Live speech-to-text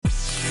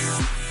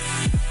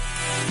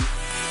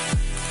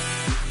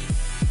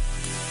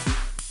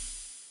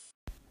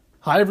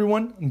Hi,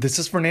 everyone. This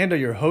is Fernando,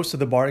 your host of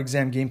the Bar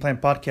Exam Game Plan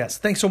Podcast.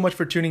 Thanks so much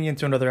for tuning in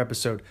to another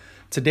episode.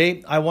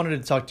 Today, I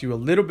wanted to talk to you a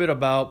little bit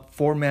about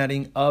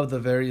formatting of the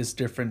various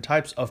different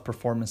types of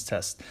performance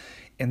tests.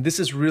 And this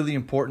is really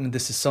important.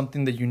 This is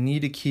something that you need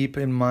to keep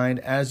in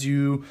mind as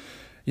you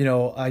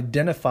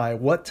identify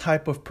what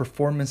type of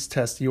performance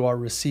test you are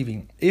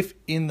receiving. If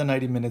in the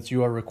 90 minutes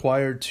you are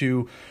required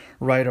to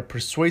write a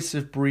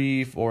persuasive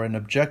brief or an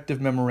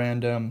objective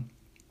memorandum,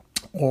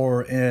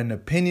 or an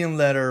opinion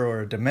letter or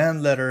a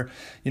demand letter,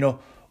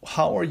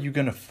 how are you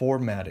going to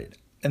format it?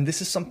 And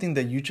this is something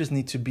that you just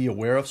need to be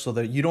aware of so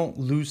that you don't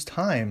lose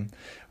time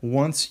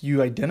once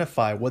you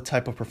identify what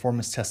type of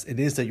performance test it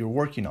is that you're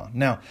working on.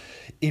 Now,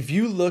 if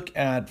you look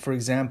at, for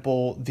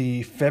example,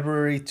 the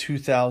February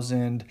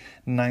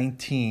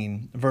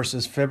 2019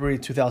 versus February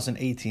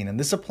 2018, and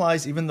this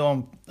applies even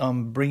though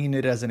I'm bringing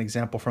it as an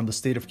example from the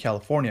state of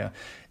California,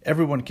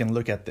 everyone can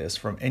look at this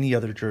from any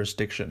other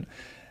jurisdiction.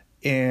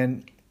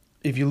 And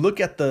if you look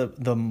at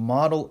the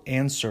model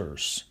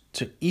answers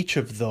to each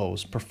of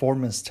those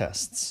performance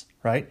tests,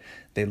 right,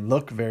 they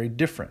look very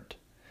different.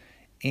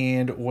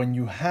 And when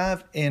you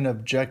have an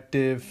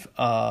objective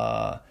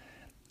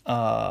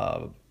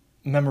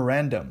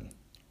memorandum,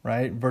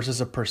 right,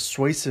 versus a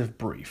persuasive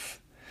brief,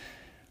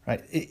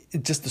 right,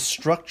 it just the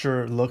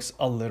structure looks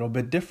a little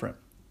bit different.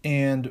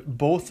 And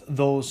both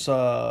those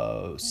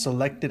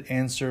selected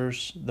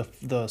answers,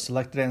 the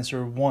selected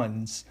answer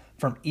ones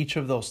from each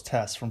of those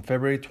tests from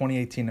February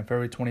 2018 and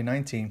February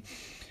 2019,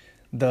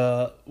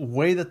 the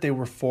way that they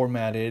were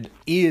formatted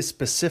is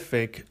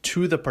specific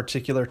to the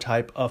particular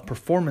type of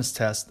performance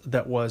test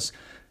that was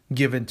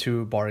given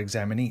to bar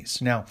examinees.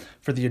 Now,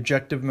 for the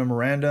objective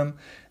memorandum,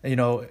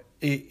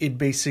 it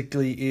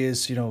basically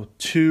is,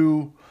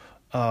 to,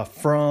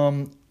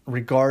 from,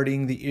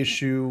 regarding the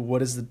issue,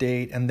 what is the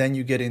date, and then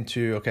you get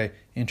into,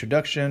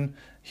 introduction,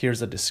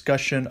 here's a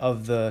discussion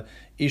of the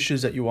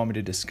issues that you want me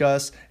to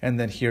discuss, and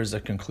then here's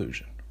a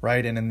conclusion,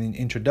 right? And in the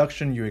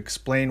introduction, you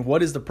explain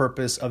what is the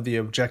purpose of the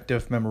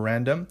objective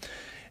memorandum,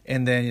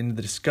 and then in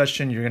the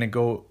discussion, you're going to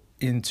go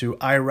into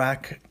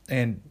IRAC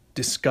and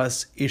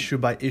discuss issue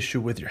by issue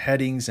with your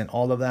headings and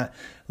all of that,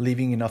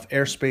 leaving enough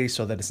airspace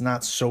so that it's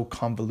not so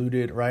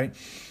convoluted, right?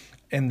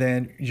 And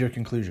then your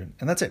conclusion,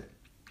 and that's it.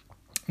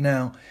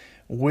 Now,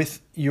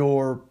 with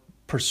your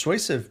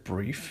persuasive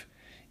brief,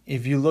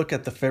 if you look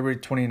at the February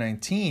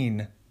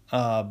 2019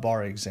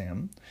 bar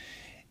exam,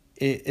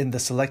 in the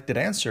selected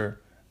answer,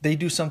 they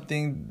do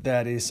something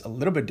that is a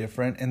little bit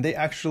different, and they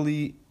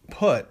actually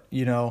put,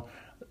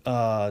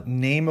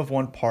 name of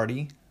one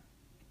party,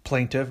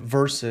 plaintiff,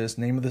 versus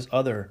name of this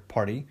other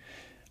party,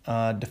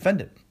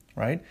 defendant,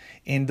 right?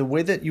 And the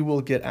way that you will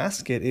get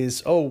asked it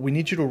is, we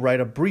need you to write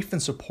a brief in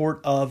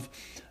support of,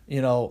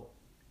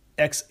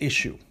 X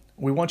issue.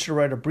 We want you to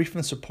write a brief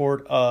in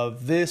support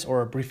of this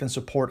or a brief in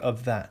support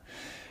of that.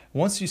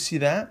 Once you see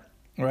that,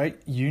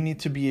 right, you need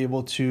to be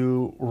able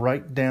to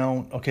write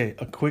down,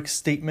 a quick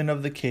statement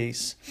of the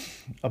case,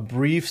 a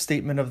brief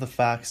statement of the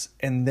facts,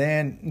 and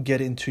then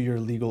get into your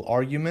legal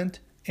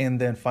argument,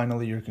 and then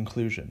finally your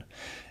conclusion.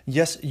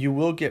 Yes, you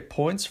will get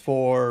points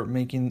for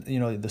making,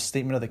 the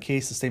statement of the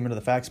case, the statement of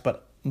the facts,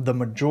 but the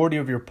majority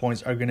of your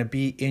points are going to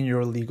be in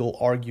your legal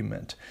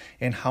argument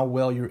and how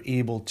well you're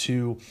able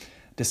to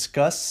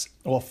discuss,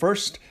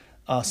 first,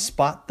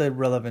 spot the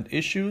relevant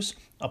issues,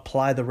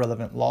 apply the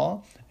relevant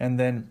law, and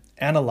then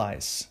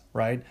analyze,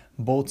 right,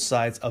 both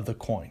sides of the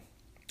coin.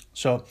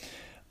 So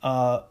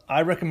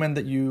I recommend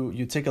that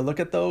you take a look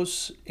at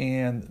those,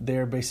 and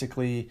they're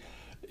basically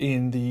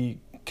in the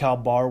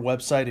CalBar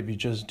website. If you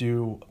just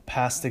do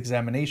past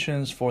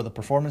examinations for the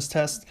performance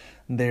test,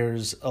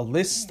 there's a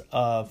list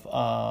of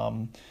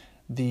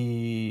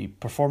the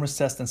performance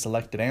test and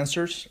selected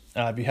answers.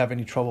 If you have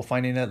any trouble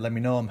finding it, let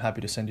me know. I'm happy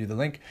to send you the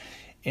link.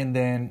 And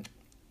then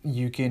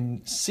you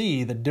can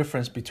see the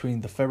difference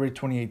between the February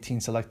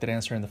 2018 selected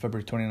answer and the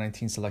February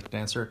 2019 selected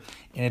answer.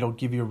 And it'll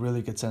give you a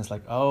really good sense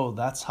like,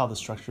 that's how the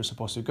structure is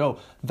supposed to go.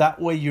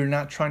 That way you're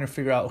not trying to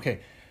figure out,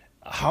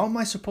 how am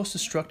I supposed to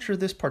structure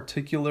this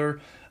particular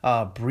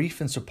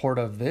brief in support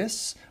of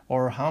this?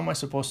 Or how am I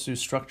supposed to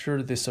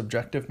structure this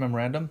objective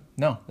memorandum?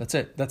 No, that's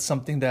it. That's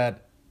something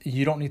that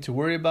you don't need to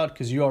worry about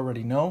because you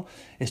already know.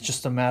 It's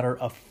just a matter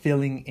of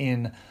filling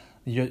in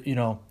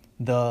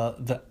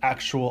the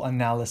actual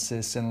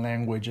analysis and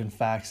language and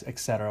facts,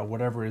 etc.,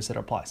 whatever it is that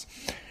applies.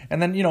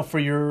 And then, if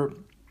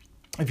you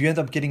end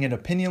up getting an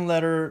opinion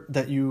letter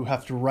that you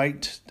have to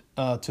write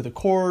to the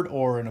court,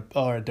 or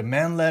a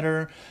demand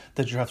letter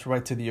that you have to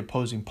write to the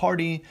opposing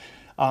party,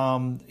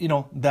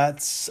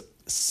 that's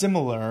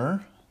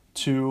similar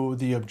to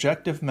the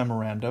objective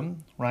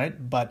memorandum,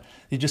 right? But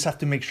you just have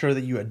to make sure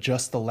that you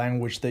adjust the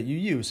language that you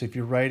use. If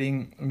you're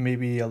writing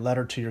maybe a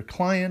letter to your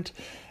client,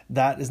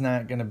 that is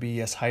not going to be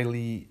as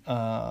highly,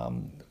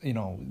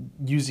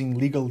 using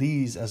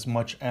legalese as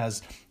much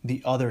as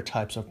the other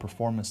types of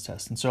performance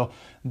tests. And so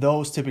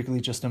those typically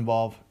just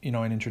involve,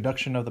 an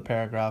introduction of the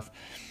paragraph,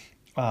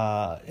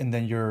 and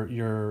then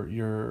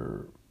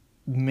your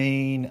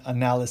main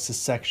analysis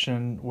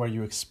section where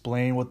you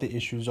explain what the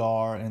issues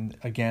are, and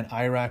again,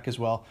 IRAC as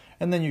well,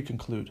 and then you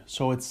conclude.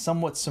 So it's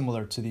somewhat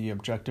similar to the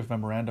objective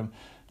memorandum,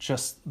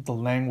 just the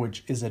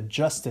language is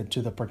adjusted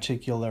to the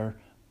particular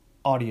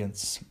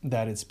audience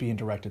that it's being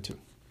directed to.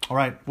 All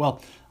right,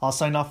 well, I'll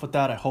sign off with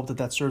that. I hope that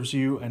that serves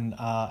you, and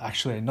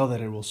actually I know that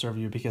it will serve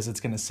you because it's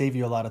going to save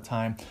you a lot of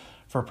time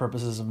for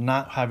purposes of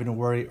not having to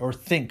worry or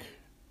think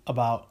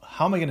about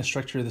how am I going to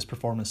structure this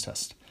performance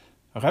test.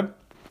 Okay?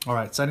 All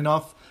right, signing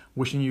off,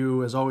 wishing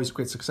you, as always,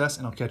 great success,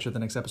 and I'll catch you at the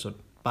next episode.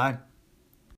 Bye.